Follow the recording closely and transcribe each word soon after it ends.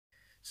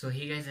So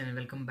hey guys, and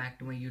welcome back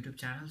to my YouTube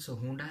channel. So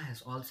Honda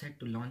has all set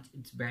to launch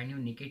its brand new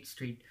naked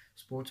street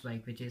sports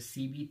bike, which is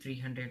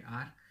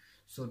CB300R.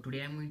 So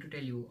today I'm going to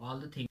tell you all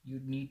the things you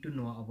need to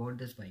know about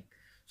this bike.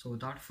 So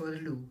without further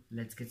ado,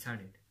 let's get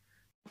started.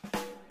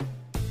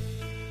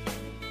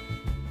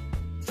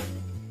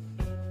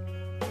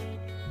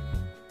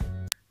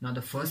 Now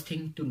the first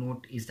thing to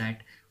note is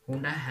that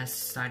Honda has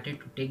started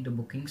to take the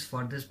bookings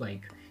for this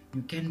bike.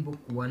 You can book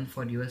one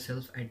for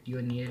yourself at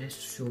your nearest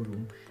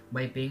showroom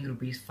by paying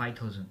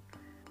 ₹5,000.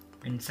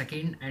 And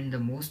second, and the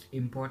most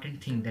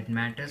important thing that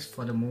matters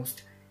for the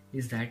most,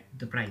 is that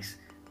the price.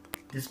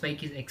 This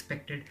bike is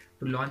expected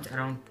to launch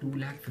around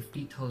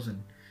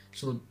 2,50,000.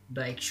 So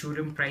the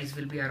ex-showroom price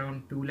will be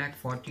around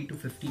 2,40,000 to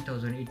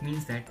 50,000. It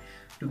means that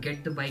to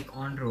get the bike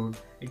on road,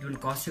 it will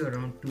cost you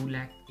around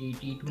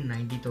 2,80,000 to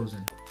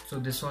 90,000. So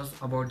this was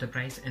about the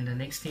price, and the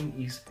next thing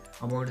is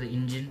about the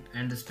engine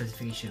and the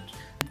specifications.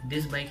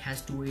 This bike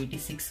has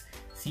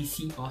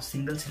 286cc of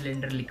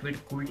single-cylinder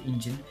liquid-cooled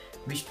engine,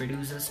 which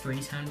produces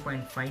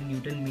 27.5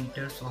 Newton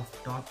meters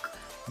of torque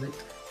with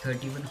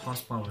 31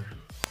 horsepower.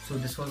 So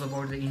this was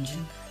about the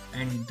engine,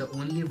 and the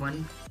only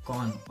one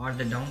con or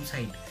the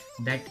downside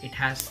that it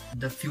has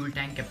the fuel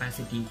tank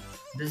capacity.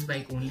 This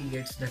bike only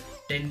gets the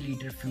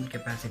 10-liter fuel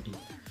capacity.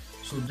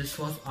 So this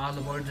was all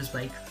about this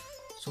bike.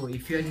 So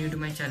if you are new to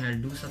my channel,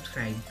 do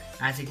subscribe,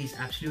 as it is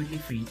absolutely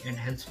free and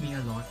helps me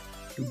a lot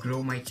to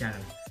grow my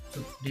channel.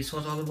 So this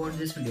was all about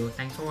this video.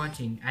 Thanks for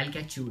watching. I'll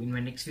catch you in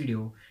my next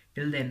video.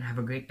 Till then, have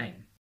a great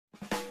time.